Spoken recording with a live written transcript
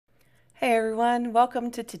Hey everyone,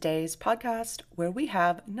 welcome to today's podcast where we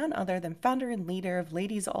have none other than founder and leader of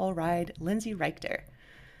Ladies All Ride, Lindsey Richter.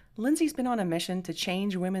 Lindsey's been on a mission to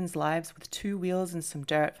change women's lives with two wheels and some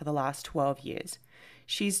dirt for the last 12 years.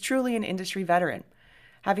 She's truly an industry veteran.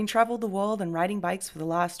 Having traveled the world and riding bikes for the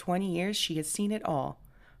last 20 years, she has seen it all.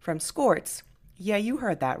 From skorts, yeah, you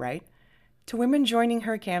heard that right, to women joining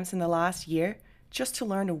her camps in the last year just to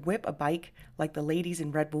learn to whip a bike like the ladies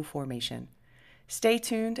in Red Bull formation. Stay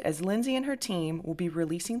tuned as Lindsey and her team will be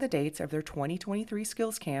releasing the dates of their 2023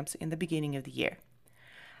 skills camps in the beginning of the year.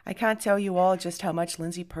 I can't tell you all just how much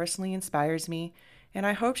Lindsey personally inspires me, and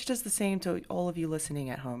I hope she does the same to all of you listening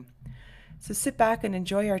at home. So sit back and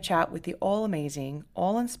enjoy our chat with the all-amazing,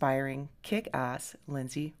 all-inspiring, kick-ass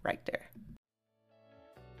Lindsey Richter.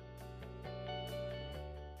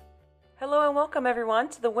 Hello and welcome everyone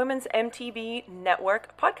to the Women's MTB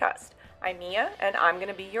Network podcast. I'm Mia and I'm going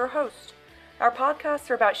to be your host. Our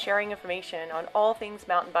podcasts are about sharing information on all things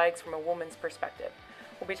mountain bikes from a woman's perspective.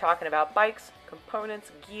 We'll be talking about bikes,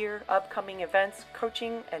 components, gear, upcoming events,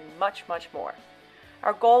 coaching, and much, much more.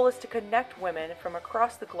 Our goal is to connect women from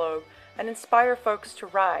across the globe and inspire folks to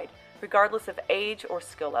ride, regardless of age or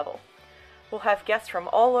skill level. We'll have guests from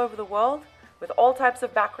all over the world with all types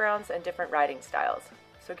of backgrounds and different riding styles.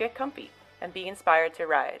 So get comfy and be inspired to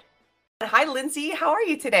ride. Hi, Lindsey. How are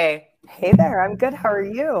you today? Hey there. I'm good. How are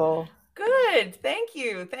you? Good. Thank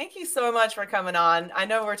you. Thank you so much for coming on. I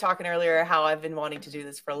know we were talking earlier how I've been wanting to do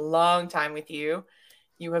this for a long time with you.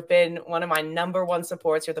 You have been one of my number one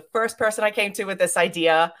supports. You're the first person I came to with this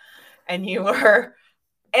idea, and you were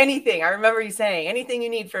anything. I remember you saying, anything you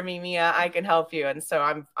need from me, Mia, I can help you. And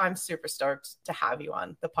so I'm super stoked to have you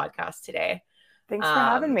on the podcast today. Thanks for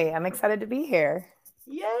having me. I'm excited to be here.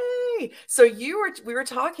 Yay. So we were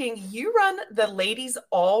talking, you run the Ladies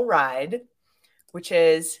All Ride, which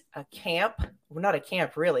is a camp. Well, not a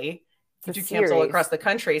camp, really. You do camps all across the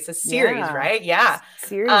country. It's a series, right? Yeah.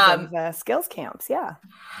 Series of skills camps, yeah.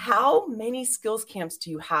 How many skills camps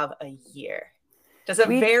do you have a year? Does it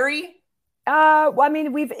vary? Well, I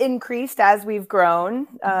mean, we've increased as we've grown.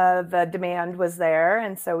 The demand was there,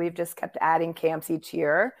 and so we've just kept adding camps each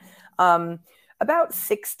year. About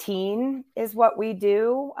 16 is what we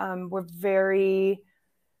do. We're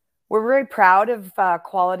very proud of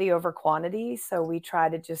quality over quantity. So we try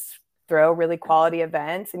to just throw really quality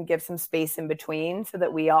events and give some space in between so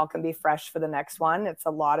that we all can be fresh for the next one. It's a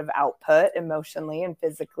lot of output emotionally and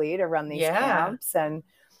physically to run these camps. And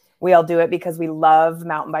we all do it because we love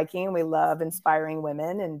mountain biking. We love inspiring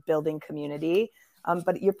women and building community.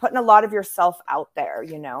 But you're putting a lot of yourself out there,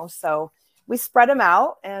 so we spread them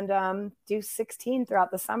out and do 16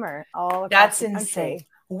 throughout the summer. All across the country. That's insane.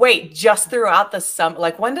 Wait, just throughout the summer?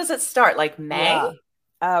 Like, when does it start? Like May?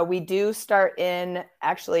 Yeah. We do start in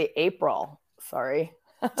actually April. Sorry.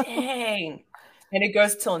 Dang. And it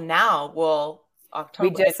goes till now. Well, October.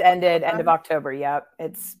 We just ended end of October. Yep.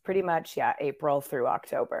 It's pretty much, April through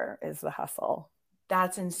October is the hustle.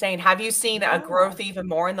 That's insane. Have you seen a growth even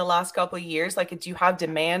more in the last couple of years? Like, do you have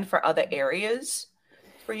demand for other areas?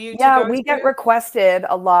 For you we get requested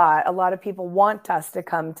a lot. A lot of people want us to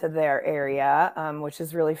come to their area, which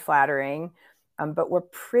is really flattering. But we're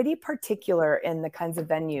pretty particular in the kinds of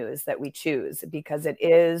venues that we choose because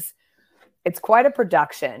it's quite a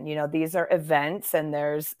production. These are events and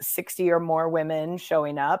there's 60 or more women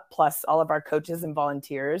showing up, plus all of our coaches and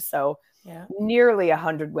volunteers. So nearly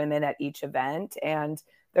 100 women at each event. And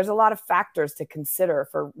there's a lot of factors to consider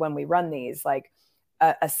for when we run these, like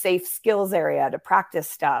a safe skills area to practice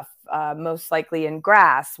stuff, most likely in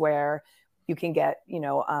grass where you can get,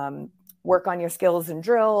 work on your skills and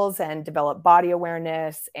drills and develop body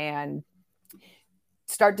awareness and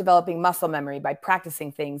start developing muscle memory by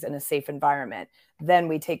practicing things in a safe environment. Then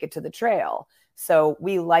we take it to the trail. So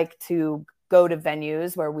we like to go to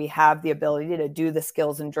venues where we have the ability to do the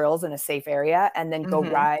skills and drills in a safe area and then go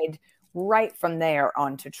ride right from there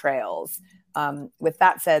onto trails. With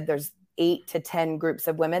that said, there's 8 to 10 groups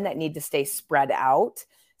of women that need to stay spread out.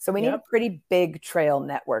 So we need a pretty big trail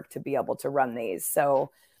network to be able to run these.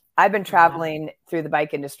 So I've been traveling through the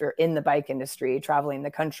bike industry, traveling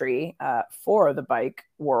the country for the bike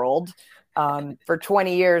world for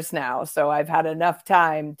 20 years now. So I've had enough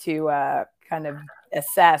time to kind of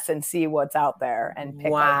assess and see what's out there and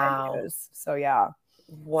pick our venues. So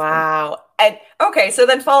Wow. And okay, so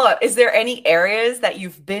then follow up. Is there any areas that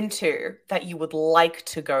you've been to that you would like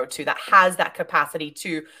to go to that has that capacity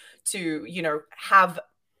to have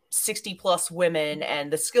 60 plus women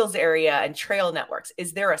and the skills area and trail networks?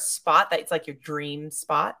 Is there a spot that it's like your dream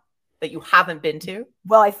spot? that you haven't been to?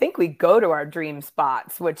 Well, I think we go to our dream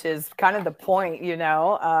spots, which is kind of the point,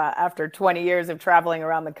 after 20 years of traveling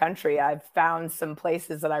around the country, I've found some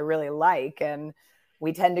places that I really like, and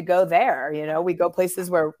we tend to go there. We go places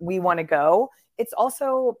where we want to go. It's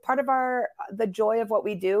also part of the joy of what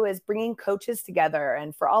we do is bringing coaches together.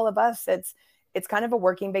 And for all of us, it's kind of a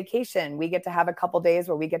working vacation. We get to have a couple days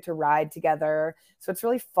where we get to ride together. So it's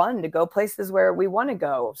really fun to go places where we want to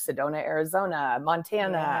go. Sedona, Arizona,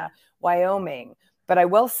 Montana, Wyoming. But I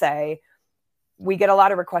will say, we get a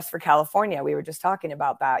lot of requests for California. We were just talking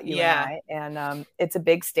about that, you and I. And it's a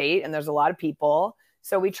big state, and there's a lot of people.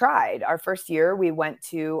 So we tried. Our first year, we went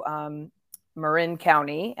to Marin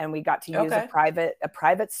County, and we got to use a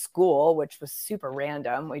private school, which was super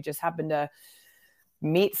random. We just happened to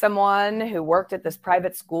meet someone who worked at this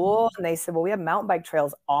private school, and they said, well, we have mountain bike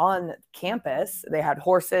trails on campus. They had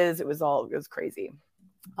horses. It was crazy.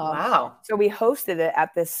 Wow. So we hosted it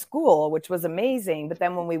at this school, which was amazing. But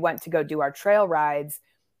then when we went to go do our trail rides,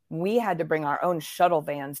 we had to bring our own shuttle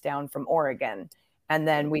vans down from Oregon. And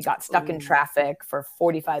then we got stuck in traffic for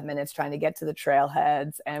 45 minutes trying to get to the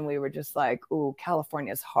trailheads. And we were just like, ooh,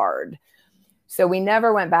 California's hard. So we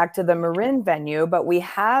never went back to the Marin venue, but we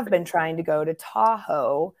have been trying to go to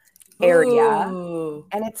Tahoe area. Ooh.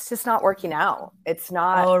 And it's just not working out. It's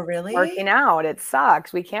not working out. It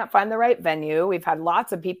sucks. We can't find the right venue. We've had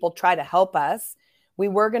lots of people try to help us. We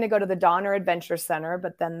were going to go to the Donner Adventure Center,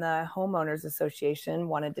 but then the homeowners association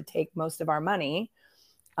wanted to take most of our money.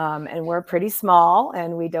 And we're pretty small,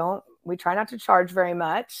 and we try not to charge very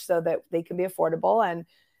much so that they can be affordable. And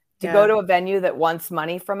to go to a venue that wants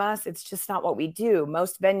money from us, it's just not what we do.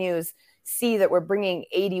 Most venues see that we're bringing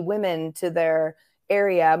 80 women to their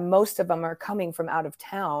area. Most of them are coming from out of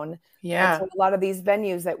town. Yeah. And so a lot of these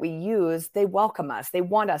venues that we use, they welcome us. They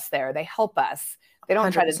want us there. They help us. They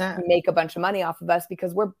don't 100%. Try to make a bunch of money off of us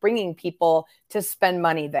because we're bringing people to spend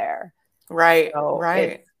money there. Right. So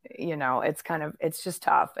right. It's just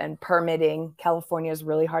tough. And permitting, California is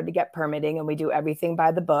really hard to get permitting, and we do everything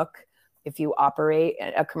by the book. If you operate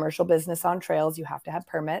a commercial business on trails, you have to have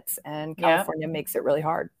permits, and California makes it really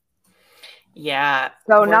hard. Yeah.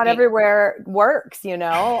 So not everywhere works,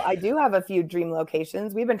 I do have a few dream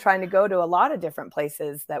locations. We've been trying to go to a lot of different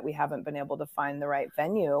places that we haven't been able to find the right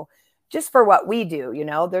venue just for what we do.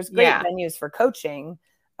 There's great venues for coaching,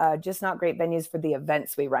 just not great venues for the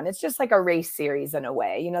events we run. It's just like a race series in a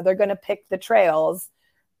way. They're going to pick the trails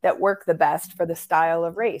that work the best for the style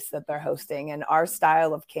of race that they're hosting. And our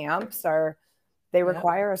style of camps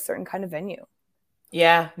require a certain kind of venue.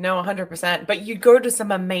 Yeah, no, 100%. But you go to some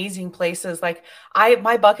amazing places. Like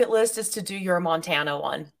my bucket list is to do your Montana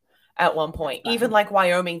one at one point. Even like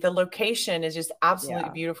Wyoming, the location is just absolutely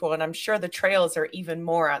beautiful. And I'm sure the trails are even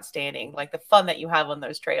more outstanding. Like the fun that you have on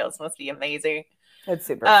those trails must be amazing. It's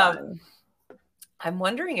super fun. I'm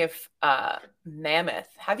wondering if Mammoth,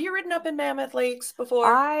 have you ridden up in Mammoth Lakes before?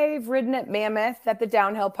 I've ridden at Mammoth at the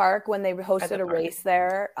downhill park when they hosted a race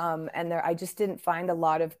there. I just didn't find a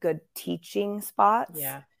lot of good teaching spots.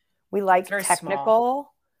 Yeah. We like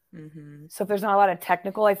technical. Mm-hmm. So if there's not a lot of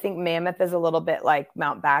technical, I think Mammoth is a little bit like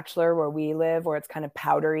Mount Bachelor where we live, where it's kind of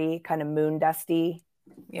powdery, kind of moon dusty.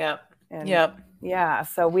 Yeah. Yeah.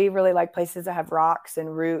 So we really like places that have rocks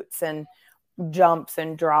and roots and jumps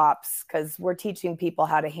and drops, because we're teaching people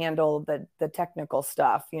how to handle the technical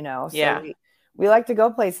stuff, So we like to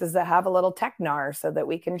go places that have a little technar so that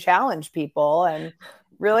we can challenge people and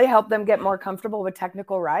really help them get more comfortable with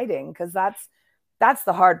technical riding, because that's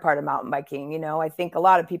the hard part of mountain biking. I think a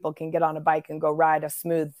lot of people can get on a bike and go ride a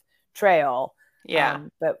smooth trail,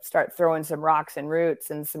 but start throwing some rocks and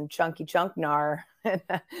roots and some chunky chunknar.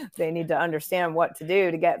 They need to understand what to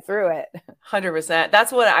do to get through it. 100%.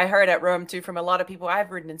 That's what I heard at Rome too from a lot of people.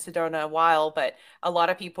 I've ridden in Sedona a while, but a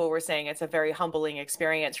lot of people were saying it's a very humbling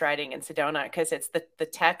experience riding in Sedona, because it's the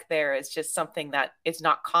tech there is just something that is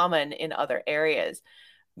not common in other areas.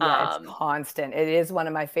 Yeah, it's constant. It is one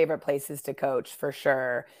of my favorite places to coach for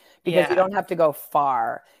sure, because you don't have to go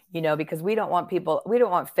far, because we don't want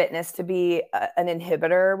fitness to be an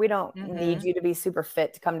inhibitor. We don't need you to be super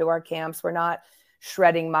fit to come to our camps. We're not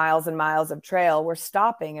shredding miles and miles of trail. We're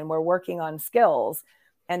stopping and we're working on skills.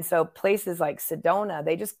 And so places like Sedona,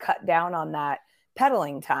 they just cut down on that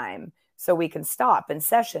pedaling time so we can stop in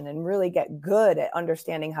session and really get good at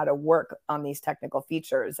understanding how to work on these technical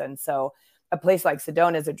features. And so a place like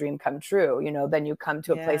Sedona is a dream come true. Then you come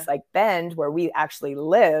to a place like Bend, where we actually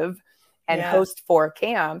live and host 4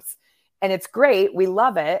 camps. And it's great. We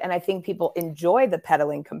love it. And I think people enjoy the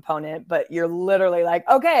pedaling component, but you're literally like,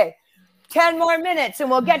 okay, 10 more minutes and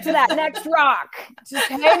we'll get to that next rock. Just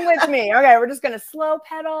hang with me. Okay, we're just going to slow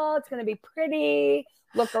pedal. It's going to be pretty.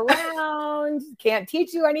 look around. Can't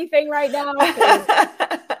teach you anything right now because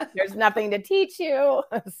there's nothing to teach you.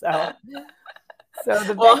 So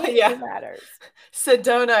the venue matters.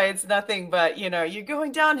 Sedona, it's nothing but, you're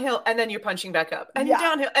going downhill and then you're punching back up and you're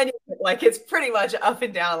downhill and like, it's pretty much up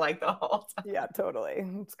and down like the whole time. Yeah, totally.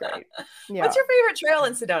 It's great. Yeah. What's your favorite trail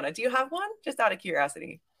in Sedona? Do you have one? Just out of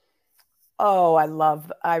curiosity. Oh,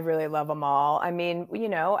 I really love them all. I mean,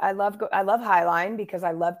 I love Highline because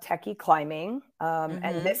I love techie climbing.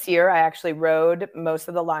 And this year I actually rode most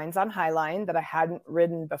of the lines on Highline that I hadn't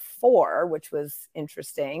ridden before, which was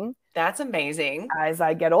interesting. That's amazing. As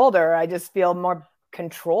I get older, I just feel more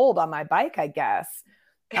controlled on my bike, I guess.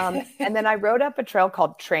 And then I rode up a trail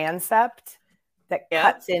called Transept that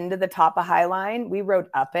cuts into the top of Highline. We rode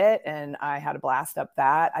up it and I had a blast up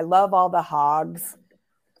that. I love all the hogs.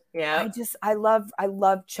 Yeah. I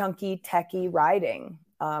love chunky techie riding.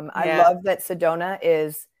 I love that Sedona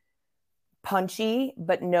is punchy,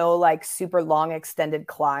 but no like super long extended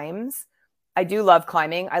climbs. I do love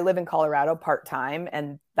climbing. I live in Colorado part-time,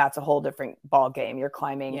 and that's a whole different ball game. You're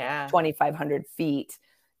climbing 2,500 feet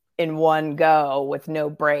in one go with no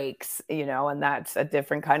breaks, and that's a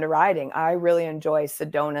different kind of riding. I really enjoy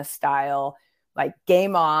Sedona style, like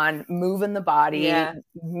game on, moving the body,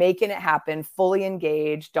 making it happen, fully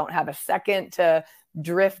engaged. Don't have a second to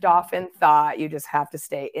drift off in thought. You just have to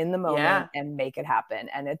stay in the moment and make it happen.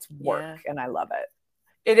 And it's work, and I love it.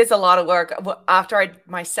 It is a lot of work. After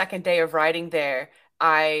my second day of riding there,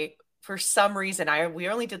 for some reason, we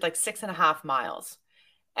only did like 6.5 miles,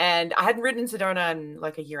 and I hadn't ridden Sedona in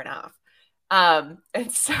like a year and a half.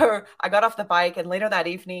 And so I got off the bike, and later that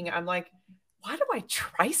evening, I'm like, why do my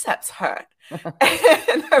triceps hurt?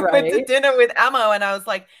 And I went to dinner with Emma, and I was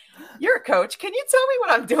like, you're a coach. Can you tell me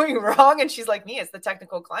what I'm doing wrong? And she's like, Mia, it's the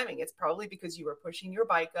technical climbing. It's probably because you were pushing your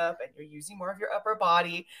bike up and you're using more of your upper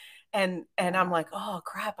body. And I'm like, oh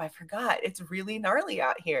crap, I forgot. It's really gnarly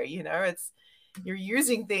out here. You're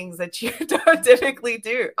using things that you don't typically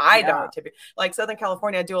do. I don't typically. Like Southern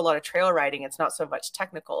California, I do a lot of trail riding. It's not so much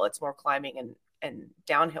technical. It's more climbing and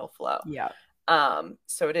downhill flow. Yeah.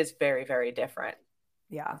 So it is very, very different.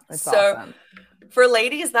 Yeah. It's awesome. For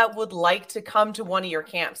ladies that would like to come to one of your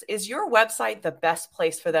camps, is your website the best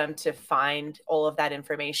place for them to find all of that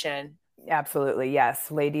information? Absolutely. Yes.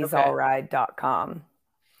 ladiesallride.com.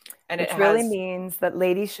 And it really means that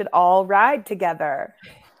ladies should all ride together.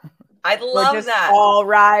 I love that. All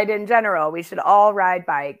ride in general. We should all ride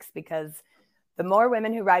bikes, because the more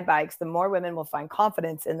women who ride bikes, the more women will find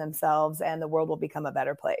confidence in themselves, and the world will become a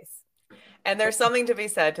better place. And there's something to be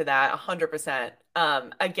said to that, 100%.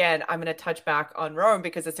 Again, I'm going to touch back on Rome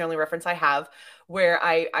because it's the only reference I have, where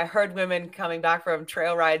I heard women coming back from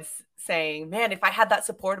trail rides saying, man, if I had that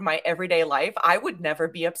support in my everyday life, I would never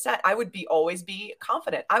be upset. I would always be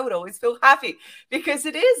confident. I would always feel happy, because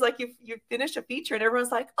it is like you finish a feature and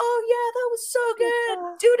everyone's like, oh yeah, that was so good.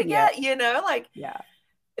 Do it again.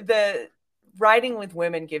 The riding with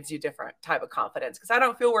women gives you different type of confidence, because I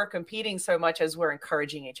don't feel we're competing so much as we're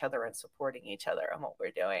encouraging each other and supporting each other on what we're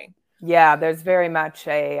doing. Yeah, there's very much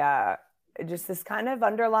just this kind of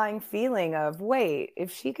underlying feeling of, wait,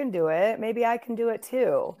 if she can do it, maybe I can do it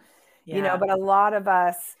too. But a lot of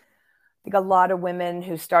us, I think a lot of women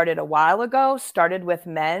who started a while ago started with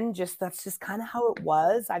men. That's just kind of how it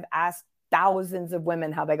was. I've asked thousands of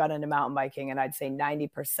women how they got into mountain biking, and I'd say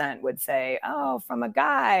 90% would say, oh, from a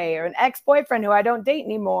guy or an ex-boyfriend who I don't date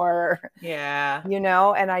anymore. Yeah.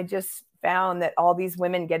 And I just found that all these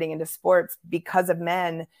women getting into sports because of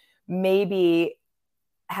men maybe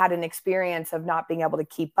had an experience of not being able to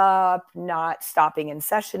keep up, not stopping and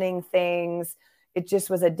sessioning things. It just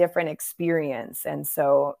was a different experience. And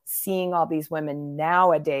so seeing all these women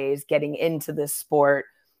nowadays getting into this sport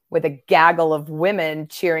with a gaggle of women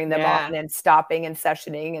cheering them on and stopping and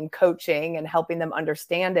sessioning and coaching and helping them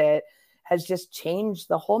understand it has just changed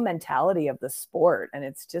the whole mentality of the sport. And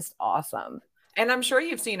it's just awesome. And I'm sure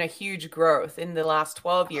you've seen a huge growth in the last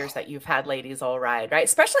 12 years that you've had Ladies All Ride, right?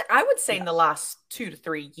 Especially, I would say in the last 2 to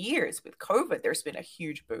 3 years with COVID, there's been a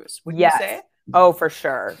huge boost. Would you say? Oh, for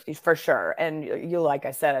sure. For sure. And like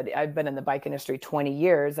I said, I've been in the bike industry 20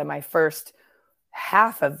 years, and my first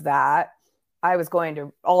half of that, I was going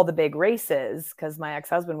to all the big races because my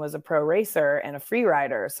ex-husband was a pro racer and a free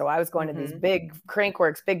rider. So I was going to these big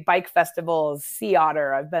Crankworks, big bike festivals, Sea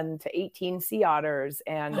Otter. I've been to 18 Sea Otters,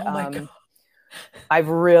 and I've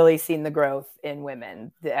really seen the growth in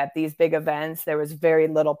women at these big events. There was very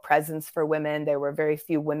little presence for women. There were very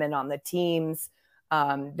few women on the teams.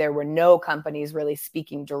 There were no companies really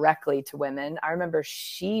speaking directly to women. I remember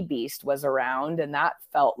She Beast was around, and that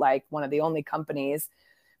felt like one of the only companies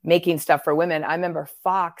making stuff for women. I remember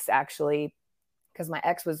Fox actually because my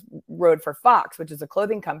ex rode for Fox, which is a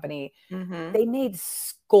clothing company. Mm-hmm. They made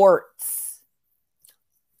skirts.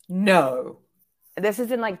 No. This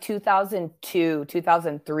is in like 2002,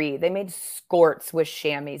 2003. They made skirts with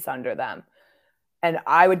chamois under them. And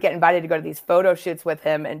I would get invited to go to these photo shoots with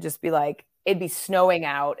him and just be like, it'd be snowing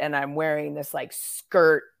out and I'm wearing this like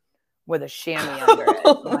skirt with a chamois under it.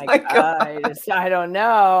 Oh like, my God. I don't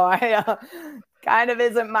know. I kind of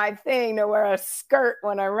isn't my thing to wear a skirt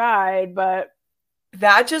when I ride, but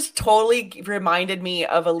that just totally reminded me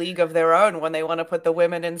of A League of Their Own when they want to put the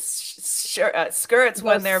women in skirts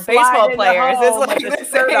when they're baseball players. It's like the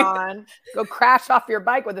skirt on, go crash off your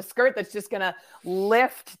bike with a skirt that's just going to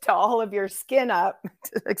lift to all of your skin up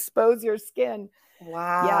to expose your skin.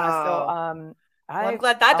 Wow. Yeah. So well, I'm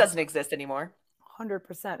glad that doesn't exist anymore.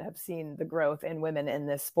 100% have seen the growth in women in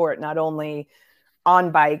this sport, not only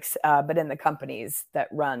on bikes, but in the companies that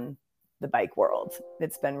run the bike world.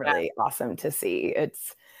 It's been really awesome to see.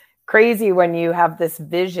 It's crazy when you have this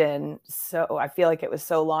vision. So I feel like it was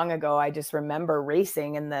so long ago. I just remember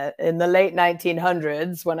racing in the late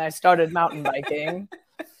 1900s when I started mountain biking.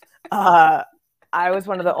 I was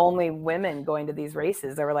one of the only women going to these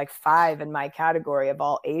races. There were like 5 in my category of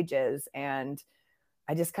all ages. And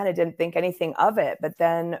I just kind of didn't think anything of it. But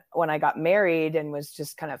then when I got married and was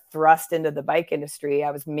just kind of thrust into the bike industry,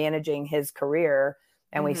 I was managing his career.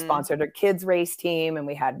 And we sponsored a kids race team and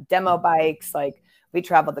we had demo bikes. Like we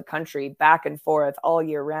traveled the country back and forth all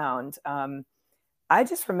year round. I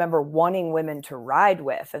just remember wanting women to ride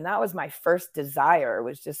with. And that was my first desire,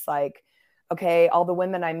 was just like, okay, all the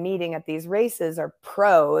women I'm meeting at these races are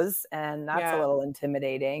pros. And that's a little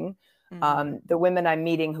intimidating. The women I'm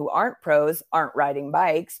meeting who aren't pros aren't riding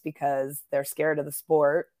bikes because they're scared of the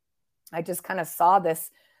sport. I just kind of saw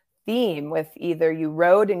this theme with either you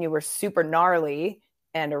rode and you were super gnarly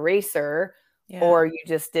and a racer, or you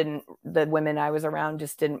just didn't, the women I was around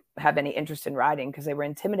just didn't have any interest in riding because they were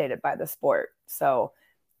intimidated by the sport. So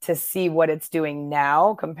to see what it's doing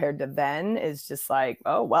now compared to then is just like,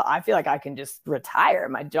 oh, well, I feel like I can just retire.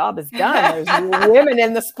 My job is done. There's women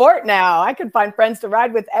in the sport now. I can find friends to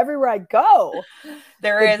ride with everywhere I go.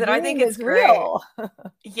 There is, and I think it's real.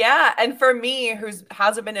 Yeah. And for me, who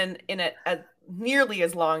hasn't been in it nearly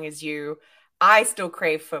as long as you, I still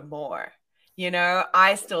crave for more. You know,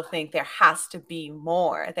 I still think there has to be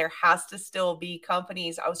more. There has to still be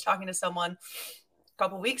companies. I was talking to someone a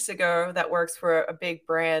couple of weeks ago that works for a big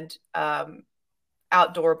brand,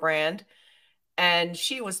 outdoor brand. And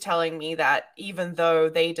she was telling me that even though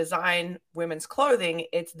they design women's clothing,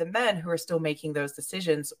 it's the men who are still making those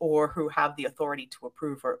decisions or who have the authority to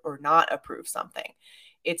approve or not approve something.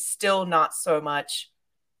 It's still not so much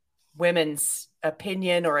women's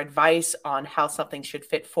opinion or advice on how something should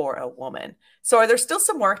fit for a woman. So there's still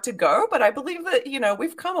some work to go, but I believe that, you know,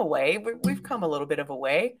 we've come a way. We've come a little bit of a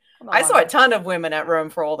way. I saw a ton of women at Rome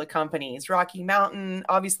for all the companies, Rocky Mountain,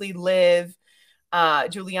 obviously Live,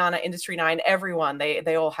 Juliana, Industry 9, everyone,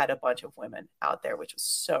 they all had a bunch of women out there, which was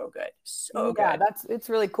so good. So good. It's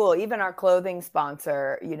really cool. Even our clothing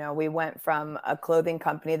sponsor, you know, we went from a clothing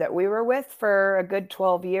company that we were with for a good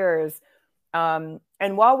 12 years.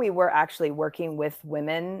 And while we were actually working with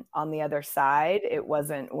women on the other side, it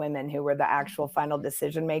wasn't women who were the actual final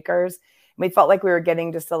decision makers. We felt like we were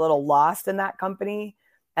getting just a little lost in that company.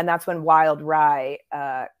 And that's when Wild Rye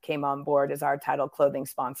came on board as our title clothing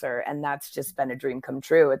sponsor. And that's just been a dream come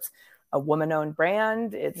true. It's a woman-owned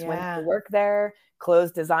brand. It's women who work there,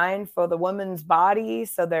 clothes designed for the woman's body.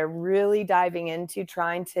 So they're really diving into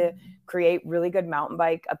trying to create really good mountain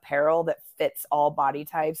bike apparel that fits all body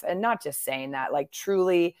types. And not just saying that, like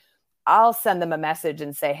truly, I'll send them a message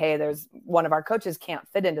and say, hey, there's one of our coaches can't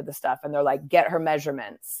fit into the stuff. And they're like, get her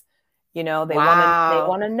measurements. You know, they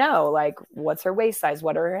want to know, like, what's her waist size?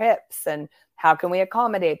 What are her hips? And how can we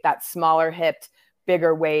accommodate that smaller hipped,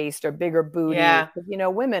 bigger waist or bigger booty? Yeah. You know,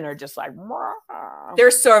 women are just like,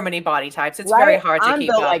 there's so many body types. It's very hard to keep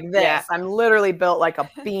up. I'm built like this. Yeah. I'm literally built like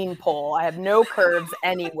a beanpole. I have no curves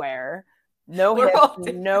anywhere. No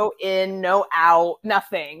hips, no in, no out,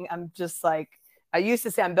 nothing. I'm just like, I used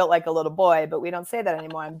to say I'm built like a little boy, but we don't say that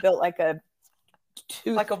anymore. I'm built like a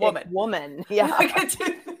woman. Yeah.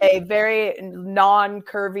 Like a very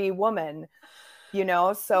non-curvy woman, you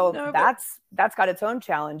know? So that's got its own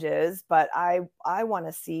challenges, but I want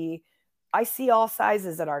to see, I see all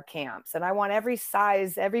sizes at our camps, and I want every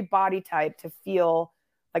size, every body type to feel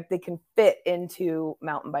like they can fit into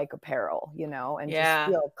mountain bike apparel, you know, and just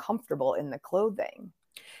feel comfortable in the clothing.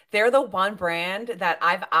 They're the one brand that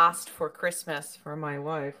I've asked for Christmas for my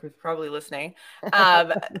wife, who's probably listening.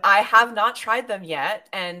 I have not tried them yet,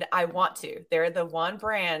 and I want to. They're the one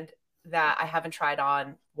brand that I haven't tried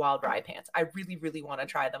on wild ride pants. I really, really want to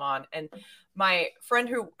try them on. And my friend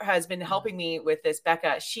who has been helping me with this,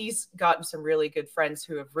 Becca, she's gotten some really good friends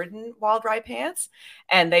who have ridden wild ride pants,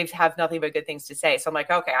 and they have nothing but good things to say. So I'm like,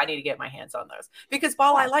 okay, I need to get my hands on those, because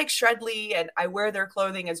while I like Shredley and I wear their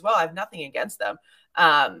clothing as well, I have nothing against them.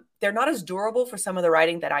 They're not as durable for some of the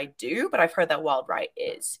riding that I do, but I've heard that wild ride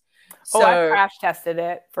is. So I crash tested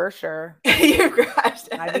it for sure. You crashed.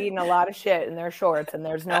 I've eaten a lot of shit in their shorts, and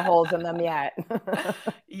there's no holes in them yet.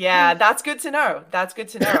 Yeah, that's good to know. That's good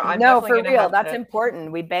to know. No, for real. That's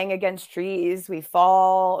important. We bang against trees. We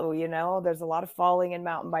fall. There's a lot of falling in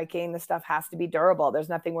mountain biking. The stuff has to be durable. There's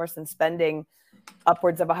nothing worse than spending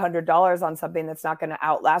upwards of $100 on something that's not going to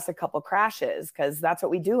outlast a couple crashes, because that's what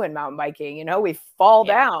we do in mountain biking. We fall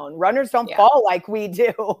down. Runners don't fall like we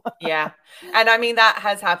do. Yeah. And I mean, that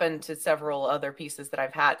has happened to several other pieces that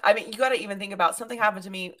I've had. I mean, you got to even think about something happened to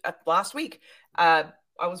me last week. I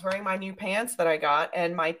was wearing my new pants that I got,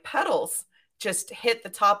 and my pedals just hit the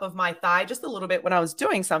top of my thigh just a little bit when I was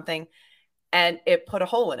doing something, and it put a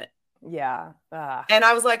hole in it. Yeah. And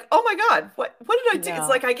I was like, oh my God, what did I do? No. It's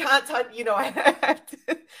like, I can't touch, I have to.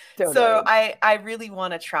 Totally. So I really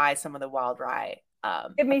want to try some of the wild ride.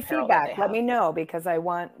 Give me feedback. Let me know, because they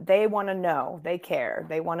want to know. They care.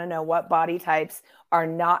 They want to know what body types are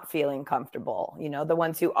not feeling comfortable. The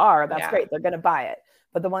ones who are, that's great. They're going to buy it.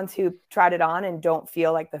 But the ones who tried it on and don't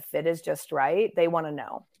feel like the fit is just right, they want to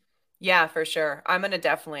know. Yeah, for sure.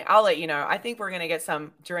 I'll let you know. I think we're going to get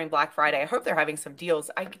some during Black Friday. I hope they're having some deals.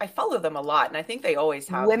 I follow them a lot, and I think they always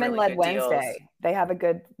have Women-led Wednesday. Deals.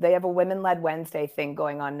 They have a Women-led Wednesday thing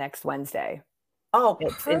going on next Wednesday. Oh,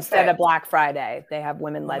 perfect. Instead of Black Friday, they have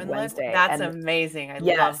Women-led Wednesday. That's amazing. I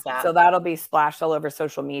love that. So that'll be splashed all over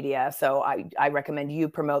social media. So I recommend you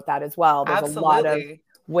promote that as well. There's a lot of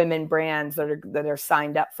women brands that are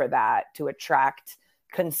signed up for that to attract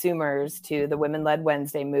consumers to the Women-led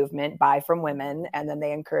Wednesday movement, buy from women, and then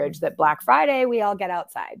they encourage that Black Friday we all get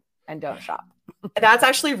outside and don't shop. That's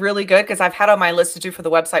actually really good, because I've had on my list to do for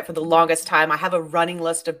the website for the longest time. I have a running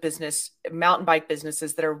list of mountain bike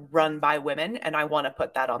businesses that are run by women, and I want to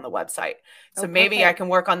put that on the website. So maybe I can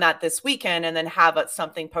work on that this weekend and then have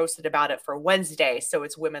something posted about it for Wednesday. So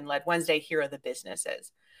it's Women-led Wednesday. Here are the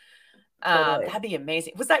businesses. Totally. That'd be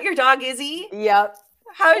amazing. Was that your dog, Izzy? Yep.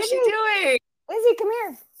 How is she doing? Izzy, come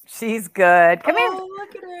here. She's good. Come here.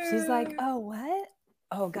 Look at her. She's like, oh, what?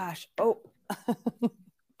 Oh, gosh. Oh.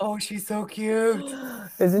 Oh, she's so cute.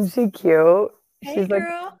 Isn't she cute? Hey, she's girl.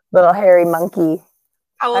 Like little hairy monkey.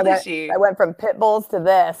 How old is she? I went from pit bulls to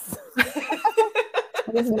this.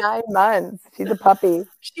 She's 9 months. She's a puppy.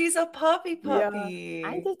 She's a puppy. Yeah.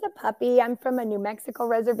 I'm just a puppy. I'm from a New Mexico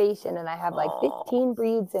reservation, and I have like 15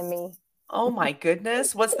 breeds in me. Oh my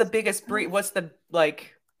goodness. What's the biggest breed? What's the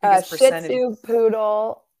biggest percentage? Shih Tzu,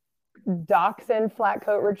 Poodle, Dachshund, Flat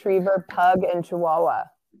Coat Retriever, Pug, and Chihuahua.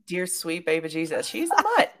 Dear sweet baby Jesus. She's a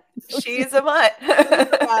mutt. She's a mutt.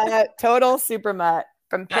 Total super mutt.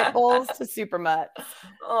 From pit bulls to super mutt.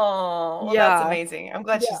 Oh, well, that's amazing. I'm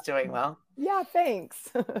glad she's doing well. Yeah, thanks.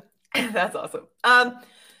 That's awesome.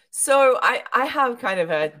 So I have kind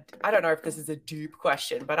of I don't know if this is a deep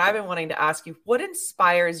question, but I've been wanting to ask you, what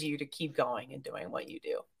inspires you to keep going and doing what you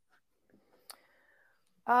do?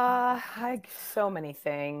 So many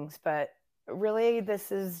things, but really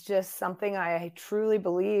this is just something I truly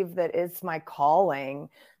believe that it's my calling.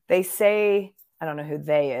 They say, I don't know who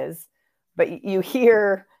they is, but you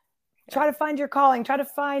hear, try to find your calling, try to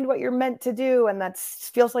find what you're meant to do. And that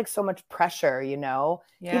feels like so much pressure, even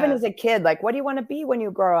as a kid, like, what do you want to be when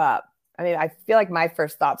you grow up? I mean, I feel like my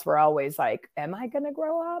first thoughts were always like, am I going to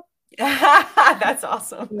grow up? That's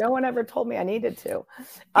awesome. No one ever told me I needed to.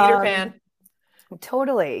 Peter Pan.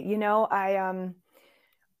 Totally.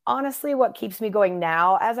 Honestly, what keeps me going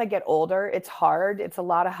now, as I get older, it's hard. It's a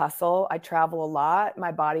lot of hustle. I travel a lot.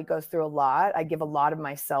 My body goes through a lot. I give a lot of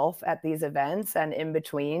myself at these events and in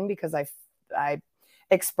between, because I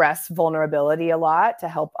express vulnerability a lot to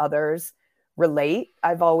help others relate.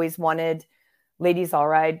 I've always wanted Ladies All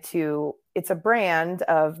Ride it's a brand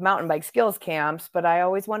of mountain bike skills camps, but I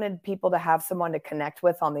always wanted people to have someone to connect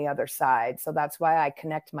with on the other side. So that's why I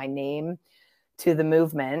connect my name to the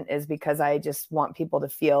movement, is because I just want people to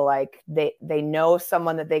feel like they know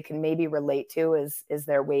someone that they can maybe relate to is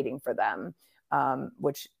there waiting for them,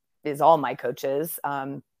 which is all my coaches.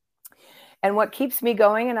 And what keeps me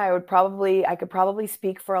going, and I could probably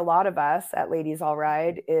speak for a lot of us at Ladies All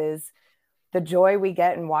Ride, is the joy we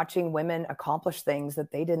get in watching women accomplish things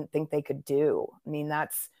that they didn't think they could do. I mean,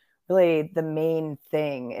 that's really the main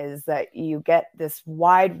thing, is that you get this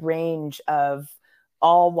wide range of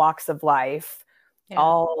all walks of life,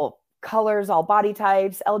 all colors, all body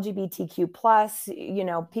types, LGBTQ plus,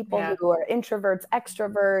 people Yeah. who are introverts,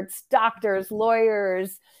 extroverts, doctors,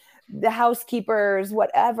 lawyers, the housekeepers,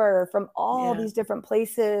 whatever, from all Yeah. these different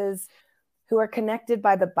places who are connected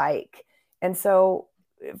by the bike. And so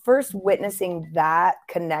first witnessing that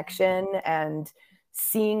connection and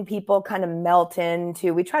seeing people kind of melt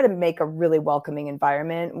into, we try to make a really welcoming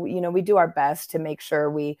environment. We do our best to make sure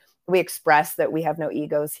we express that we have no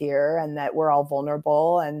egos here and that we're all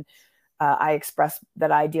vulnerable. And I express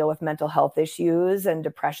that I deal with mental health issues, and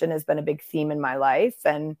depression has been a big theme in my life.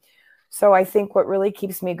 And so I think what really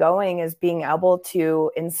keeps me going is being able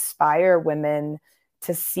to inspire women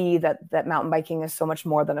to see that mountain biking is so much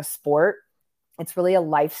more than a sport. It's really a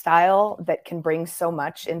lifestyle that can bring so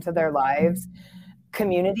much into their lives.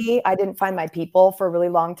 Community. I didn't find my people for a really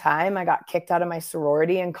long time. I got kicked out of my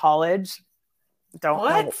sorority in college. Don't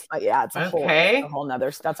know. What? Yeah, it's a Okay. whole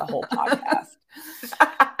nother, that's a whole podcast.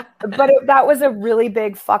 But that was a really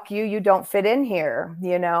big fuck you. You don't fit in here,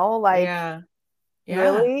 like, Yeah. Yeah.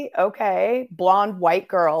 really? Okay. Blonde white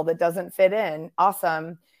girl that doesn't fit in.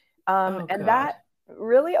 Awesome. Oh And God. that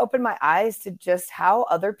really opened my eyes to just how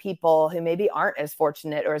other people who maybe aren't as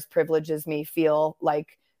fortunate or as privileged as me feel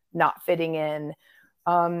like not fitting in.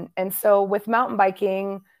 And so with mountain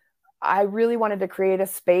biking, I really wanted to create a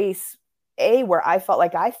space, where I felt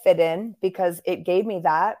like I fit in because it gave me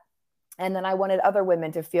that. And then I wanted other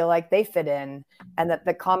women to feel like they fit in and that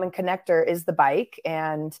the common connector is the bike.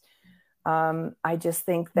 And I just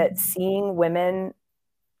think that seeing women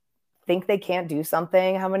think they can't do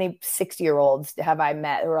something. How many 60-year-olds have I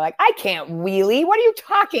met who are like, I can't wheelie. What are you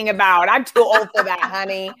talking about? I'm too old for that,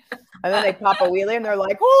 honey. And then they pop a wheelie and they're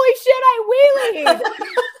like, holy shit, I wheelied.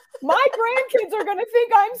 My grandkids are going to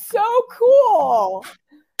think I'm so cool,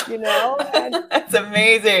 And That's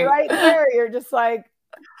amazing. right there, you're just like,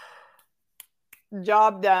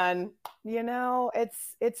 job done.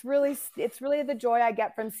 It's really the joy I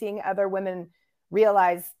get from seeing other women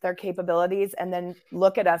realize their capabilities and then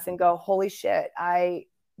look at us and go, holy shit, I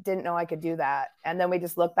didn't know I could do that. And then we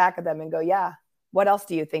just look back at them and go, yeah, what else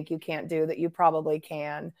do you think you can't do that you probably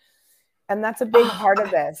can? And that's a big part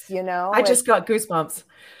of this, I just got goosebumps.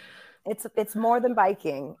 It's more than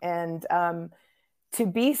biking. And to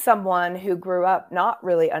be someone who grew up not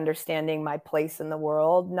really understanding my place in the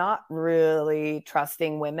world, not really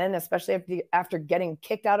trusting women, especially after getting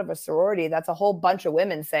kicked out of a sorority, that's a whole bunch of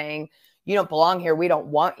women saying, you don't belong here. We don't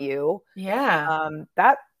want you. Yeah.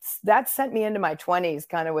 That sent me into my 20s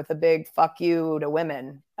kind of with a big fuck you to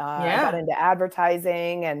women. I got into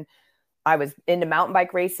advertising and I was into mountain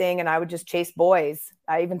bike racing and I would just chase boys.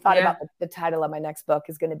 I even thought about the title of my next book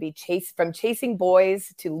is going to be From Chasing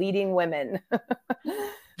Boys to Leading Women.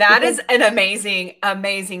 That is an amazing,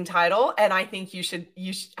 amazing title. And I think you should,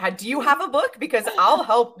 do you have a book? Because I'll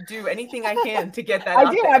help do anything I can to get that I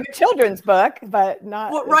out do there. have a children's book, but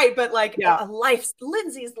not. Well, right. But like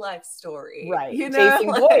Lindsey's life story. Right.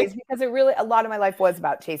 Chasing boys, because a lot of my life was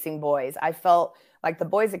about chasing boys. I felt like the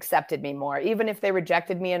boys accepted me more, even if they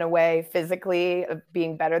rejected me in a way physically of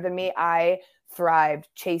being better than me. I thrived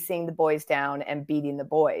chasing the boys down and beating the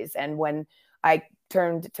boys. And when I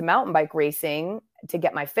turned to mountain bike racing to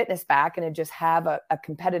get my fitness back and to just have a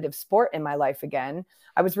competitive sport in my life again,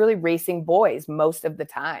 I was really racing boys most of the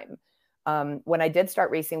time. When I did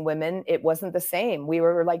start racing women, it wasn't the same. We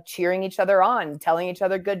were like cheering each other on, telling each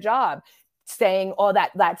other good job, saying, oh,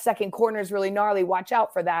 that second corner is really gnarly. Watch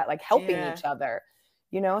out for that, like helping each other,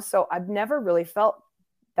 So I've never really felt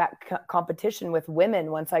that competition with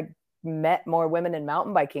women. Once I met more women in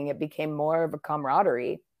mountain biking, it became more of a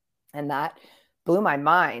camaraderie, and that blew my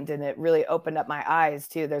mind. And it really opened up my eyes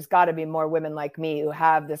too. There's got to be more women like me who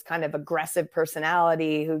have this kind of aggressive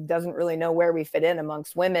personality, who doesn't really know where we fit in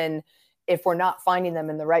amongst women if we're not finding them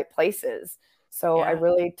in the right places. So I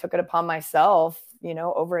really took it upon myself,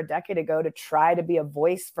 over a decade ago, to try to be a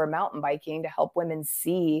voice for mountain biking, to help women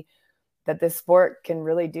see that this sport can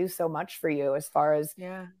really do so much for you as far as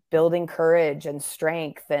building courage and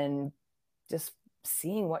strength and just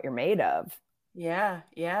seeing what you're made of. Yeah,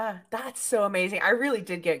 yeah. That's so amazing. I really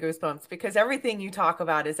did get goosebumps because everything you talk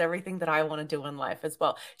about is everything that I want to do in life as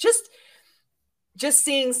well. Just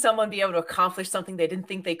seeing someone be able to accomplish something they didn't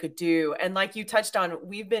think they could do. And like you touched on,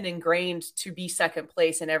 we've been ingrained to be second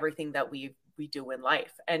place in everything that we do in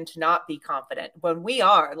life and to not be confident when we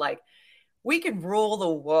are like, we can rule the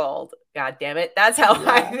world. God damn it. That's how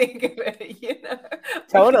I think of it.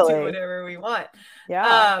 Totally. We can do whatever we want.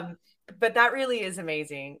 Yeah. But that really is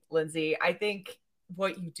amazing, Lindsey. I think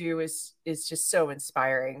what you do is just so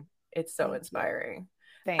inspiring. It's so inspiring.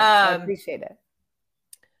 Thanks. I appreciate it.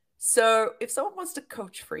 So if someone wants to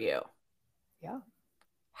coach for you,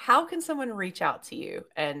 how can someone reach out to you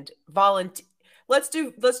and volunteer? Let's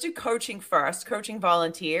do coaching first, coaching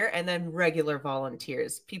volunteer, and then regular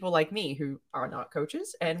volunteers, people like me who are not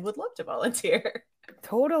coaches and would love to volunteer.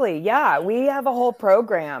 Totally. Yeah. We have a whole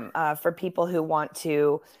program for people who want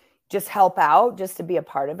to just help out, just to be a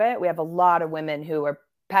part of it. We have a lot of women who are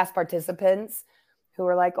past participants who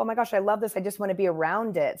are like, oh my gosh, I love this. I just want to be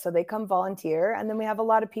around it. So they come volunteer. And then we have a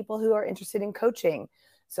lot of people who are interested in coaching.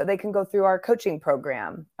 So they can go through our coaching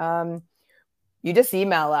program. You just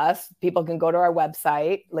email us. People can go to our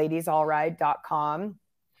website, ladiesallride.com.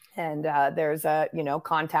 And there's a,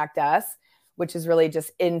 contact us, which is really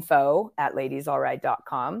just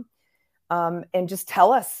info@ladiesallride.com. And just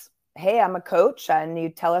tell us, hey, I'm a coach. And you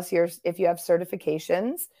tell us if you have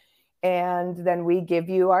certifications. And then we give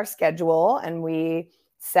you our schedule and we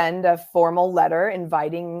send a formal letter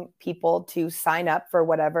inviting people to sign up for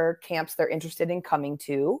whatever camps they're interested in coming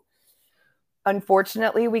to.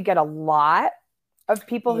 Unfortunately, we get a lot of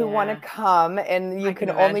people who want to come, and you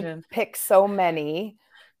can only pick so many.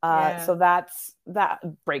 So that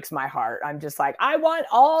breaks my heart. I'm just like, I want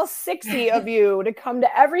all 60 of you to come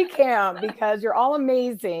to every camp because you're all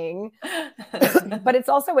amazing. But it's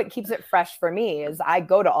also what keeps it fresh for me is I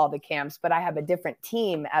go to all the camps, but I have a different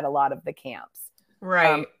team at a lot of the camps.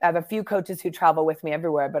 Right. I have a few coaches who travel with me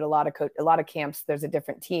everywhere, but a lot of camps, there's a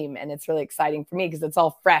different team, and it's really exciting for me because it's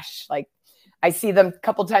all fresh. Like I see them a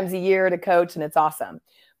couple times a year to coach, and it's awesome.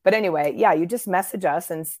 But anyway, yeah, you just message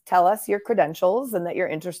us and tell us your credentials and that you're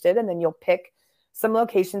interested, and then you'll pick some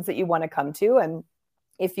locations that you want to come to. And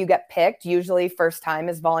if you get picked, usually first time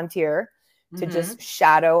is volunteer to just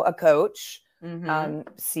shadow a coach,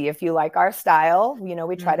 see if you like our style.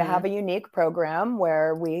 We try to have a unique program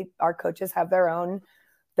where our coaches have their own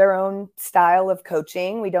style of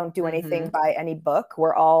coaching. We don't do anything by any book.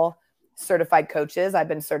 We're all certified coaches. I've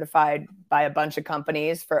been certified by a bunch of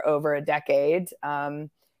companies for over a decade.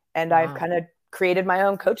 And I've kind of created my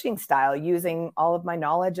own coaching style using all of my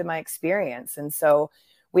knowledge and my experience. And so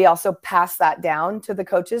we also pass that down to the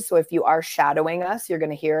coaches. So if you are shadowing us, you're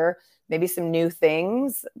going to hear maybe some new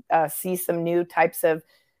things, see some new types of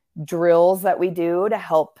drills that we do to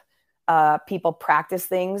help people practice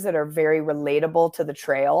things that are very relatable to the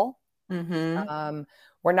trail.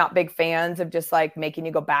 We're not big fans of just like making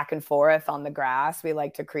you go back and forth on the grass. We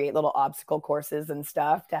like to create little obstacle courses and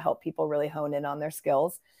stuff to help people really hone in on their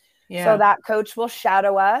skills. Yeah. So that coach will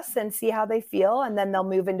shadow us and see how they feel. And then they'll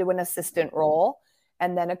move into an assistant role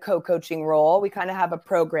and then a co-coaching role. We kind of have a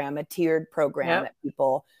program, a tiered program that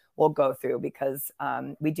people will go through because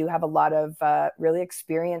we do have a lot of really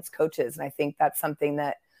experienced coaches. And I think that's something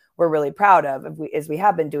that we're really proud of is we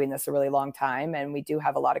have been doing this a really long time. And we do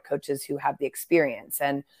have a lot of coaches who have the experience.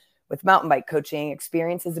 And with mountain bike coaching,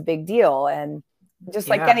 experience is a big deal. And just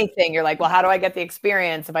like anything, you're like, well, how do I get the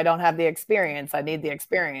experience? If I don't have the experience, I need the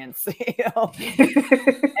experience.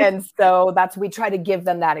 And so we try to give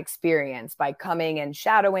them that experience by coming and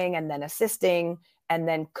shadowing and then assisting and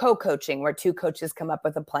then co-coaching where two coaches come up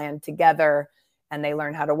with a plan together and they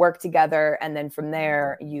learn how to work together. And then from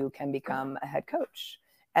there, you can become a head coach.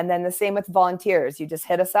 And then the same with volunteers. You just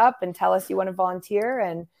hit us up and tell us you want to volunteer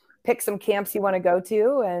and pick some camps you want to go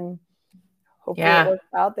to. And hopefully it works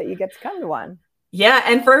out that you get to come to one. Yeah.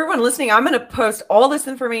 And for everyone listening, I'm going to post all this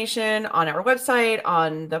information on our website,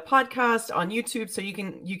 on the podcast, on YouTube. So you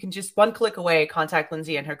can just one click away, contact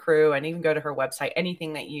Lindsey and her crew and even go to her website,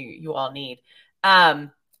 anything that you all need.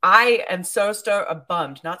 I am so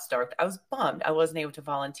bummed, not stoked. I was bummed I wasn't able to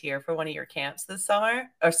volunteer for one of your camps this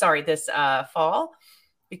fall.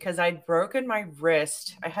 Because I'd broken my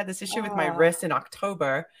wrist. I had this issue with my wrist in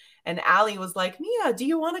October. And Allie was like, Mia, do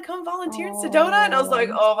you want to come volunteer in Sedona? And I was like,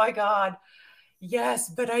 oh my God, yes,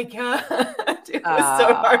 but I can't. It was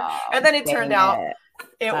so hard. And then it turned out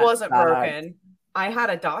it wasn't broken. I had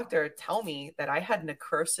a doctor tell me that I had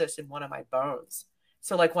necrosis in one of my bones.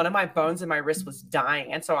 So like one of my bones in my wrist was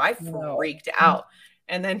dying. And so I freaked out.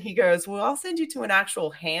 And then he goes, well, I'll send you to an actual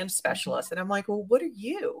hand specialist. And I'm like, well, what are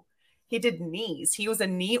you? He did knees. He was a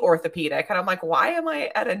knee orthopedic. And I'm like, why am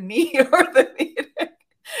I at a knee orthopedic?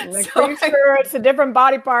 I'm pretty sure it's a different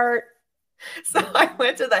body part. So I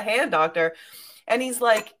went to the hand doctor and he's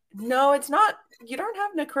like, no, it's not. You don't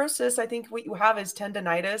have necrosis. I think what you have is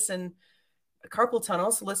tendonitis and carpal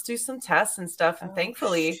tunnel. So let's do some tests and stuff. And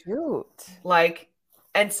thankfully,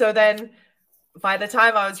 and so then by the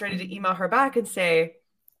time I was ready to email her back and say,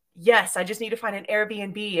 yes, I just need to find an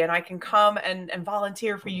Airbnb and I can come and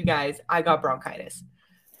volunteer for you guys, I got bronchitis.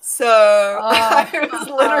 So I was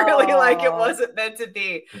literally like, it wasn't meant to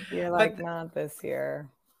be. You're like, not this year.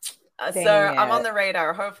 So Dang I'm on it. the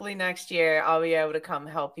radar. Hopefully next year I'll be able to come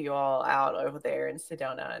help you all out over there in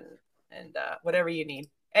Sedona and whatever you need.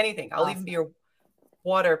 Anything. I'll even be Awesome. your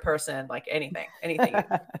water person, like anything you need.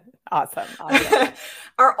 Awesome. Awesome.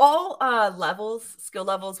 Are all skill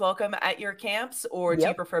levels welcome at your camps, or do you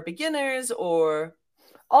Yep. prefer beginners or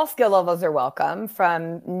All skill levels are welcome,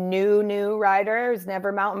 from new riders,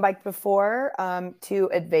 never mountain biked before, to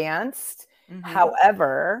advanced. mm-hmm.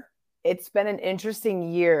 However, it's been an interesting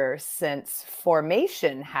year since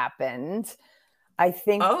formation happened. I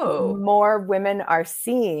think Oh, more women are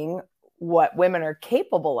seeing what women are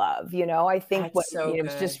capable of. I think that's so it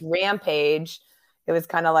was just good. rampage. It was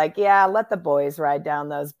kind of like, yeah, let the boys ride down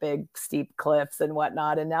those big steep cliffs and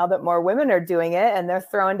whatnot. And now that more women are doing it and they're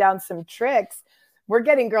throwing down some tricks, we're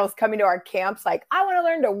getting girls coming to our camps like, I want to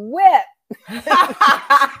learn to whip.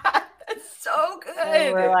 That's so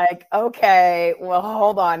And we're good. like, okay, well,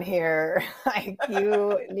 hold on here. Like,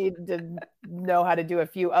 you need to know how to do a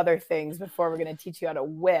few other things before we're going to teach you how to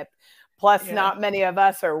whip. Plus, Yeah. not many of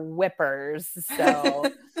us are whippers.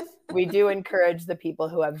 So we do encourage the people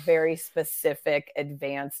who have very specific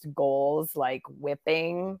advanced goals, like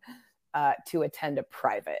whipping, to attend a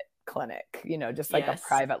private clinic, just like a Yes.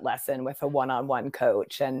 private lesson with a one-on-one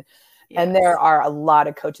coach. And there Yes. are a lot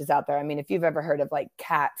of coaches out there. I mean, if you've ever heard of like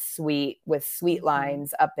Cat Sweet with Sweet Mm-hmm.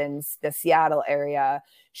 Lines up in the Seattle area,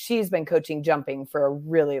 she's been coaching jumping for a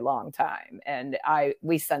really long time. And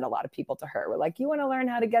we send a lot of people to her. We're like, you want to learn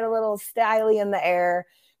how to get a little styly in the air?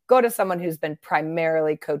 Go to someone who's been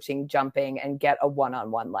primarily coaching jumping and get a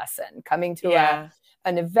one-on-one lesson. Coming to Yeah.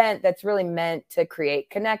 an event that's really meant to create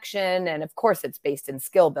connection. And of course, it's based in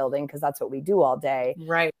skill building because that's what we do all day,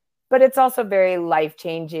 Right. but it's also very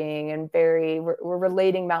life-changing and we're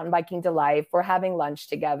relating mountain biking to life. We're having lunch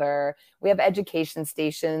together. We have education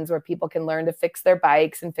stations where people can learn to fix their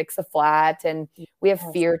bikes and fix a flat. And we have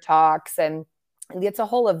Yes. fear talks, and it's a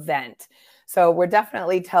whole event. So we're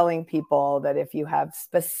definitely telling people that if you have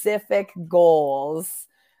specific goals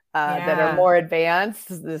that are Yeah. more advanced,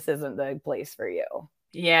 this isn't the place for you.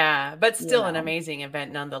 Yeah. But You still an know, amazing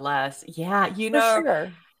event nonetheless. Yeah. for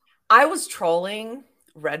sure. I was trolling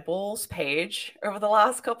Red Bull's page over the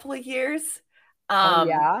last couple of years. Oh, Um,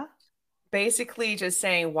 yeah. Basically just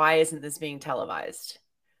saying, why isn't this being televised?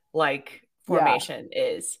 Like Yeah. formation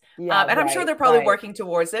is. Yeah. And I'm sure Right. they're probably Right. working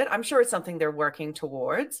towards it. I'm sure it's something they're working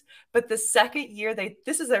towards. But the second year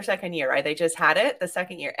this is their second year, right? They just had it the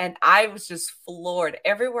second year. And I was just floored.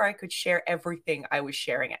 Everywhere I could share everything, I was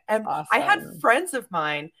sharing it. And I had Awesome. friends of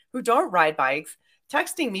mine who don't ride bikes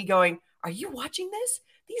texting me going, are you watching this?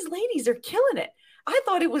 These ladies are killing it. I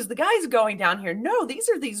thought it was the guys going down here. No, these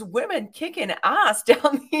are these women kicking ass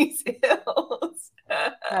down these hills.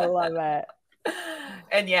 I love it.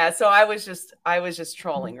 And yeah, so I was just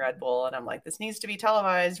trolling Red Bull, and I'm like, this needs to be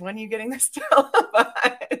televised. When are you getting this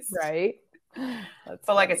televised? Right. That's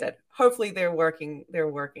But like I funny. said, hopefully they're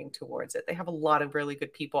working towards it. They have a lot of really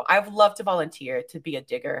good people. I would love to volunteer to be a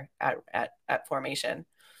digger at formation. I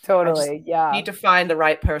just Totally. Yeah. need to find the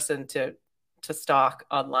right person to stalk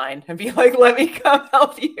online and be like, let me come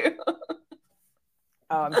help you.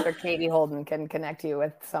 Oh, I'm sure Katie Holden can connect you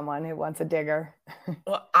with someone who wants a digger.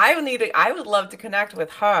 Well, I would love to connect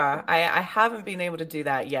with her. I haven't been able to do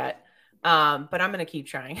that yet. But I'm gonna keep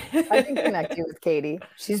trying. I can connect you with Katie.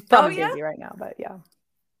 She's Oh probably yeah? busy right now, but yeah.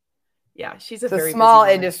 Yeah, she's a It's a very busy small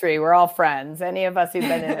woman. industry. We're all friends. Any of us who've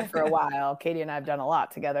been in it for a while, Katie and I have done a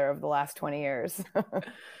lot together over the last 20 years.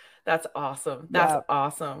 That's awesome. That's Yeah.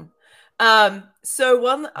 awesome. So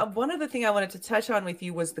one other thing I wanted to touch on with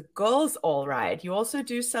you was the girls all ride. You also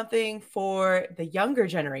do something for the younger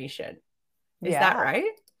generation. Is that Yeah.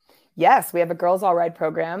 right? Yes, we have a Girls All Ride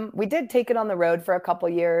program. We did take it on the road for a couple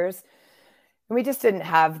years. And we just didn't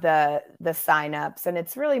have the signups, and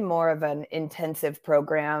it's really more of an intensive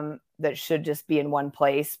program that should just be in one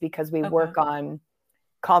place because we Okay. work on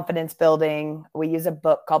confidence building. We use a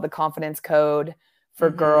book called the Confidence Code for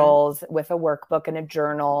Mm-hmm. girls with a workbook and a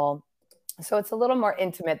journal. So it's a little more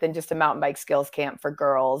intimate than just a mountain bike skills camp for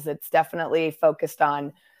girls. It's definitely focused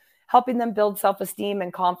on helping them build self-esteem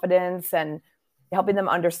and confidence, and helping them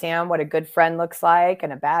understand what a good friend looks like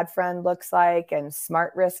and a bad friend looks like, and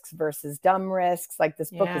smart risks versus dumb risks. Like,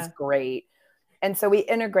 this book is Yeah. great. And so we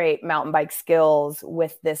integrate mountain bike skills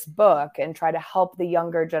with this book and try to help the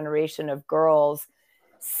younger generation of girls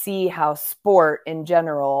see how sport in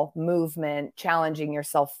general, movement, challenging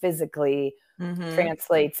yourself physically, Mm-hmm.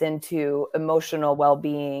 translates into emotional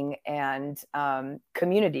well-being and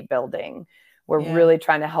community building. We're Yeah. really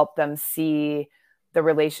trying to help them see the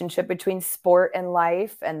relationship between sport and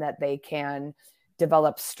life, and that they can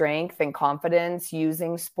develop strength and confidence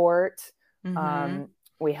using sport. Mm-hmm. Um,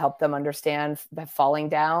 We help them understand that falling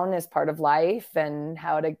down is part of life and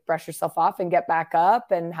how to brush yourself off and get back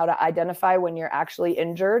up and how to identify when you're actually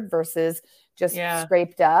injured versus just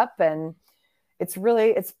scraped up. And it's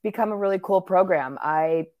become a really cool program.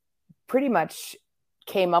 I pretty much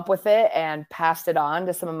came up with it and passed it on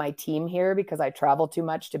to some of my team here because I travel too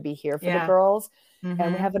much to be here for the girls.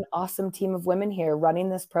 And we have an awesome team of women here running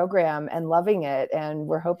this program and loving it. And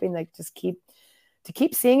we're hoping they just keep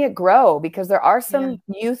seeing it grow, because there are some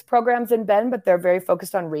youth programs in Bend, but they're very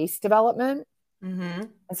focused on race development. And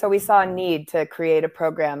so we saw a need to create a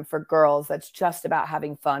program for girls that's just about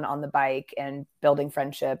having fun on the bike and building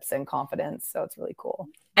friendships and confidence. So it's really cool.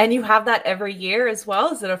 And you have that every year as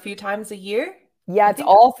well? Is it a few times a year? Yeah, it's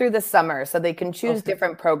all through the summer. So they can choose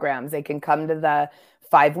different programs. They can come to the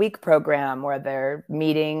 5-week program where they're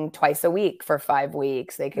meeting twice a week for 5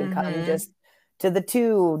 weeks. They can come just to the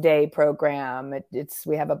 2-day program.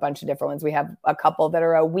 We have a bunch of different ones. We have a couple that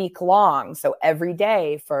are a week long. So every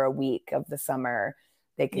day for a week of the summer,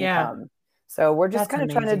 they can come. So we're just kind of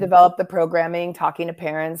trying to develop the programming, talking to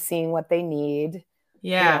parents, seeing what they need.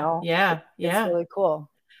 It's really cool.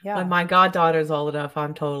 Yeah. When my goddaughter's old enough,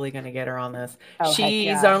 I'm totally going to get her on this. Oh,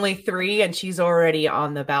 she's only 3 and she's already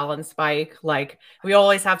on the balance bike. Like, we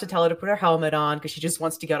always have to tell her to put her helmet on because she just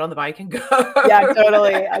wants to get on the bike and go. Yeah,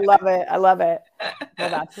 totally. I love it. I love it. Well,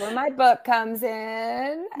 that's where my book comes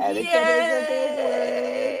in.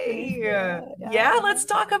 Yeah, let's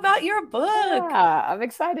talk about your book. Yeah, I'm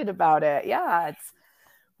excited about it. Yeah, it's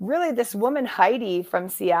really, this woman, Heidi from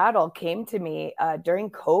Seattle, came to me during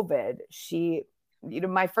COVID.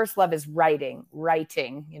 My first love is writing. I'm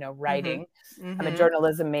a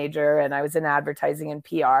journalism major and I was in advertising and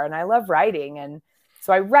PR, and I love writing. And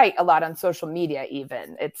so I write a lot on social media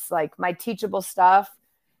even. It's like my teachable stuff.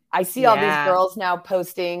 I see all these girls now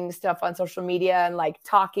posting stuff on social media and like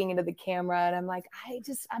talking into the camera. And I'm like,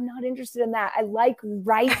 I'm not interested in that. I like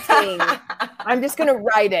writing. I'm just going to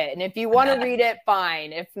write it. And if you want to read it,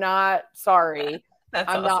 fine. If not, sorry.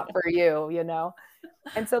 I'm not for you,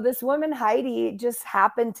 And so this woman, Heidi, just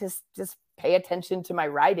happened to just pay attention to my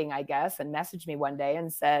writing, I guess, and messaged me one day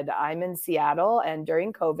and said, I'm in Seattle, and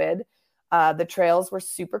during COVID, the trails were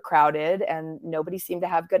super crowded and nobody seemed to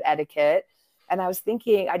have good etiquette. And I was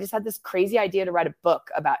thinking, I just had this crazy idea to write a book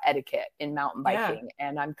about etiquette in mountain biking.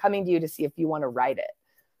 And I'm coming to you to see if you want to write it.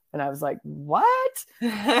 And I was like, what?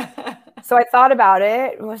 So I thought about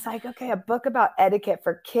it and was like, okay, a book about etiquette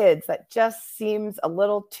for kids, that just seems a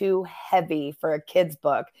little too heavy for a kid's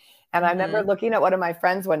book. And I remember looking at one of my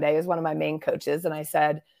friends one day, who's one of my main coaches, and I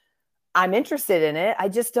said, I'm interested in it. I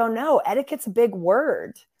just don't know. Etiquette's a big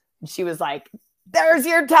word. And she was like, there's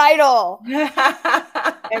your title.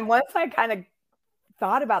 And once I kind of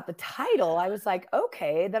thought about the title, I was like,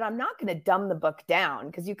 okay, then I'm not going to dumb the book down,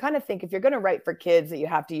 because you kind of think if you're going to write for kids that you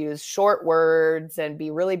have to use short words and be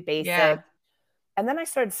really basic. Yeah. And then I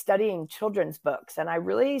started studying children's books, and I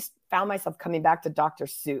really found myself coming back to Dr.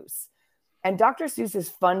 Seuss. And Dr. Seuss is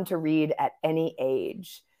fun to read at any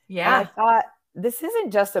age. Yeah. And I thought, this isn't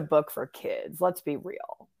just a book for kids. Let's be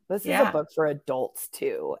real. This is a book for adults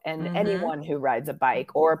too. And anyone who rides a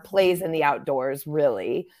bike or plays in the outdoors,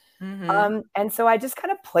 really. And so I just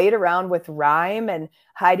kind of played around with rhyme, and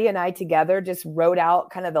Heidi and I together just wrote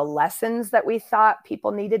out kind of the lessons that we thought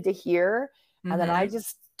people needed to hear. And then I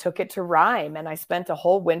just took it to rhyme, and I spent a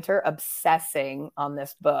whole winter obsessing on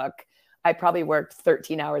this book. I probably worked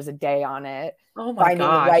 13 hours a day on it. Oh my finding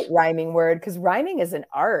gosh. The right rhyming word, because rhyming is an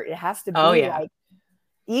art. It has to be like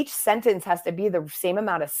each sentence has to be the same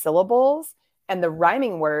amount of syllables, and the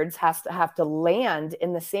rhyming words have to land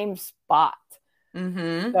in the same spot.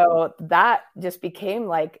 So that just became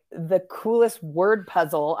like the coolest word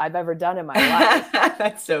puzzle I've ever done in my life.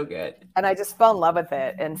 That's so good. And I just fell in love with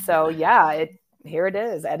it. And so, here it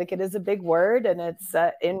is. Etiquette is a big word, and it's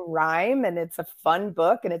in rhyme, and it's a fun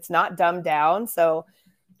book, and it's not dumbed down. So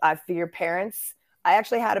for your parents, I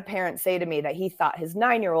actually had a parent say to me that he thought his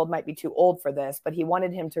 9-year-old might be too old for this, but he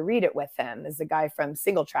wanted him to read it with him. This is a guy from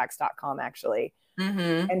singletracks.com, actually.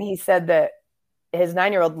 And he said that his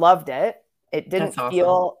 9-year-old loved it. It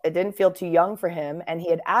didn't feel too young for him. And he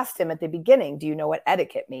had asked him at the beginning, do you know what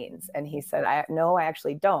etiquette means? And he said, no, I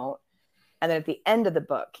actually don't. And then at the end of the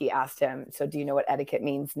book, he asked him, so do you know what etiquette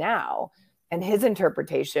means now? And his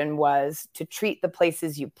interpretation was to treat the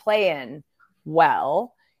places you play in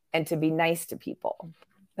well and to be nice to people.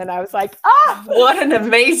 And I was like, what an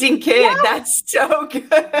amazing kid. Yeah. That's so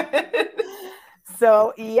good.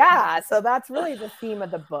 So that's really the theme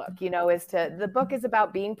of the book, the book is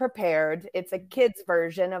about being prepared. It's a kid's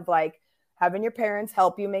version of like having your parents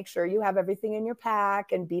help you make sure you have everything in your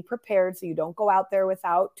pack and be prepared so you don't go out there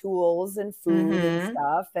without tools and food and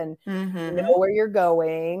stuff, and know where you're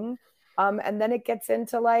going. And then it gets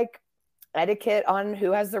into like etiquette on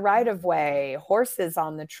who has the right of way, horses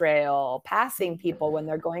on the trail, passing people when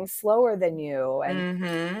they're going slower than you,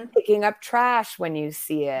 and picking up trash when you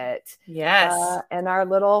see it. Yes. And our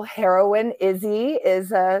little heroine, Izzy,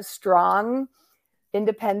 is a strong,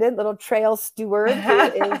 independent little trail steward who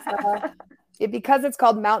is, because it's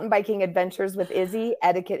called Mountain Biking Adventures with Izzy,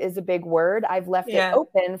 etiquette is a big word. I've left it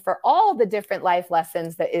open for all the different life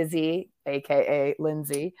lessons that Izzy, aka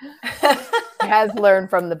Lindsey, has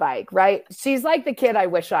learned from the bike, right? She's like the kid I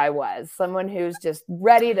wish I was, someone who's just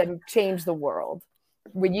ready to change the world.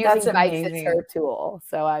 We're using bikes as her tool.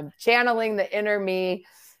 So I'm channeling the inner me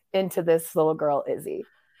into this little girl, Izzy.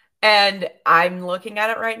 And I'm looking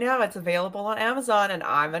at it right now. It's available on Amazon, and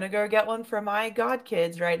I'm going to go get one for my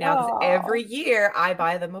godkids right now, because every year I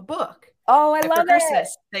buy them a book. Oh, I love for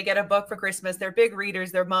Christmas. They get a book for Christmas. They're big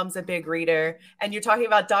readers. Their mom's a big reader. And you're talking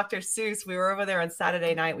about Dr. Seuss. We were over there on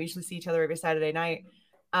Saturday night. We usually see each other every Saturday night.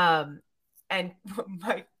 And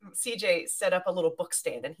my CJ set up a little book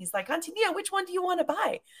stand, and he's like, Auntie Mia, which one do you want to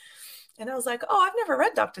buy? And I was like, oh, I've never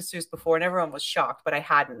read Dr. Seuss before. And everyone was shocked, but I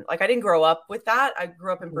hadn't. Like, I didn't grow up with that. I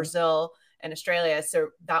grew up in Brazil and Australia. So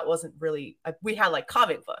that wasn't really, we had like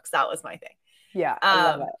comic books. That was my thing. Yeah.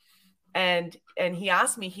 I love it. And he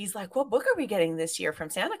asked me, he's like, what book are we getting this year from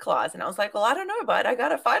Santa Claus? And I was like, well, I don't know, bud. I got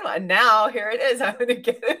to find one. And now here it is. I'm going to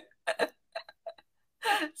get it.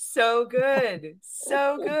 So good.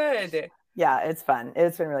 So good. Yeah, it's fun.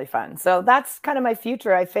 It's been really fun. So that's kind of my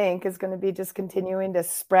future, I think, is going to be just continuing to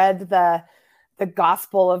spread the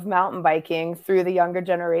gospel of mountain biking through the younger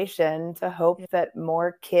generation, to hope that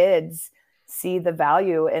more kids see the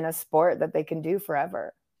value in a sport that they can do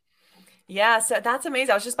forever. Yeah, so that's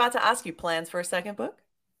amazing. I was just about to ask you, plans for a second book?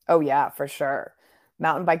 Oh, yeah, for sure.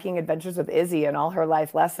 Mountain Biking Adventures with Izzy and all her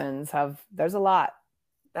life lessons there's a lot.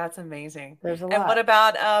 That's amazing. There's a lot. And what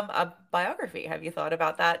about a biography? Have you thought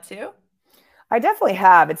about that too? I definitely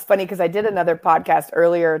have. It's funny because I did another podcast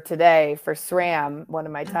earlier today for SRAM, one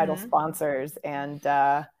of my title sponsors. And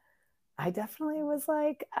I definitely was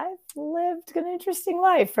like, I've lived an interesting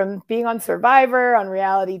life, from being on Survivor, on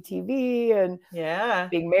reality TV, and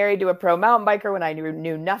being married to a pro mountain biker when I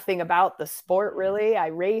knew nothing about the sport, really. I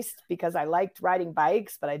raced because I liked riding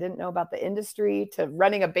bikes, but I didn't know about the industry, to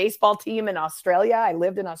running a baseball team in Australia. I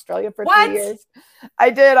lived in Australia for 3 years.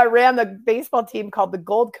 I did. I ran the baseball team called the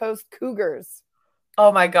Gold Coast Cougars. Oh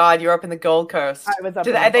my God, you're up in the Gold Coast. I was up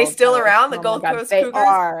Are they still around, the Gold Coast Cougars?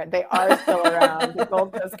 They are still around, the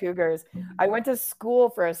Gold Coast Cougars. I went to school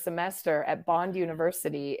for a semester at Bond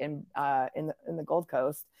University in the Gold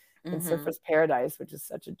Coast, in Surfers Paradise, which is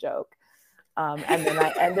such a joke. And then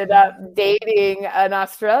I ended up dating an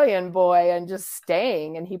Australian boy and just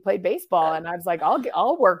staying, and he played baseball. And I was like,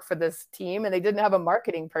 I'll work for this team. And they didn't have a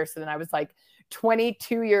marketing person. And I was like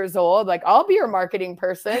 22 years old. Like, I'll be your marketing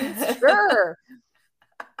person. Sure.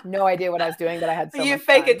 No idea what I was doing, but I had so much fun. You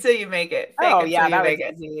fake it till you make it. That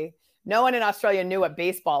was easy. No one in Australia knew what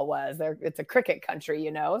baseball was. It's a cricket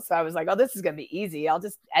country, So I was like, oh, this is going to be easy. I'll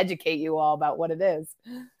just educate you all about what it is.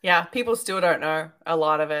 Yeah, people still don't know a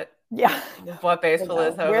lot of it. Yeah. What baseball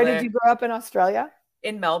is over Where did you grow up in Australia?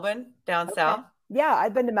 In Melbourne, down south. Yeah,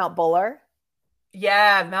 I've been to Mount Buller.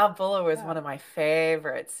 Yeah, Mount Buller was one of my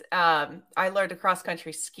favorites. I learned to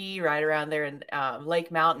cross-country ski right around there in Lake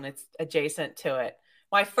Mountain. It's adjacent to it.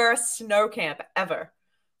 My first snow camp ever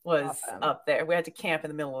was up there. We had to camp in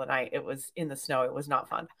the middle of the night. It was in the snow. It was not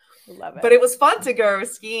fun. Love it. But it was fun to go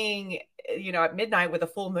skiing, at midnight with a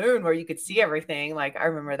full moon where you could see everything. Like, I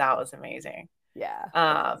remember that was amazing. Yeah.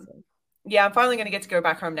 Awesome. Yeah, I'm finally going to get to go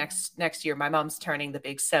back home next year. My mom's turning the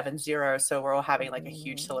big 7-0, so we're all having like a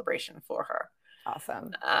huge celebration for her.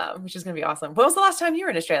 Awesome. Which is going to be awesome. When was the last time you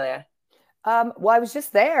were in Australia? Well, I was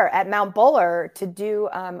just there at Mount Buller to do,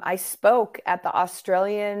 I spoke at the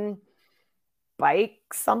Australian Bike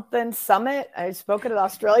Summit. I spoke at an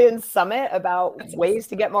Australian summit about ways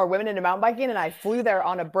to get more women into mountain biking. And I flew there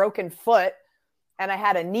on a broken foot, and I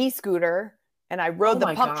had a knee scooter, and I rode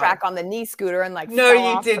the pump track on the knee scooter, and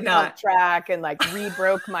pump track, and like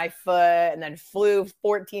re-broke my foot, and then flew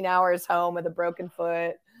 14 hours home with a broken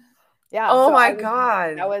foot. Yeah. Oh my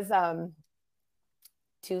God. That was,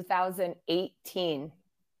 2018.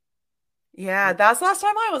 Yeah, that's the last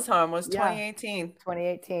time I was home, was 2018.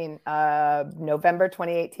 2018. November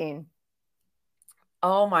 2018.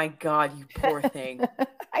 Oh my God, you poor thing.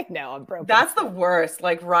 I know, I'm broken. That's the worst.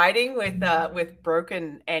 Like, riding with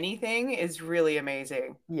broken anything is really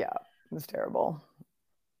amazing. Yeah, it was terrible.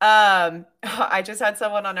 I just had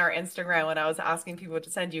someone on our Instagram when I was asking people to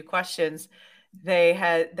send you questions.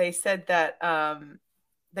 They said that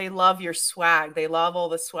they love your swag. They love all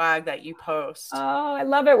the swag that you post. Oh, I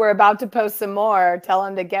love it. We're about to post some more. Tell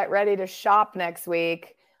them to get ready to shop next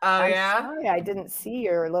week. Oh I'm yeah? sorry I didn't see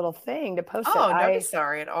your little thing to post it. Oh, don't be I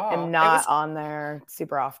sorry at am all. It not was on there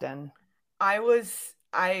super often. I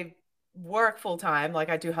work full time. Like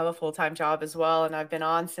I do have a full-time job as well, and I've been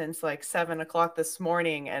on since like 7 o'clock this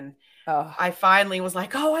morning. And Oh, I finally was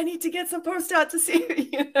like, oh, I need to get some post out to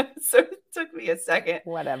see, So it took me a second.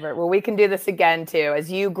 whatever. Well, we can do this again too.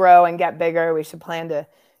 As you grow and get bigger, we should plan to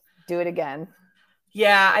do it again.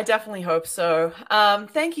 Yeah, I definitely hope so.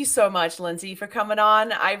 Thank you so much, Lindsey, for coming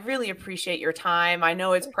on. I really appreciate your time. I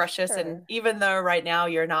know it's For precious, and sure. even though right now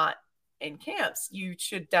you're not in camps, you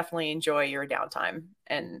should definitely enjoy your downtime.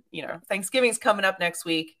 And Thanksgiving's coming up next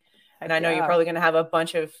week, and Heck I know you're yeah. probably going to have a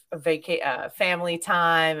bunch of family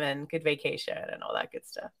time and good vacation and all that good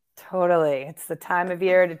stuff. Totally. It's the time of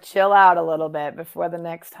year to chill out a little bit before the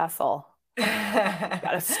next hustle.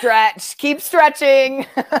 Got to stretch. Keep stretching.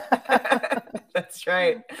 That's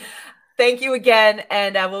right. Thank you again,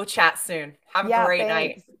 and we'll chat soon. Have a Yeah, great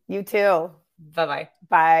thanks. night. You too. Bye bye.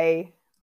 Bye.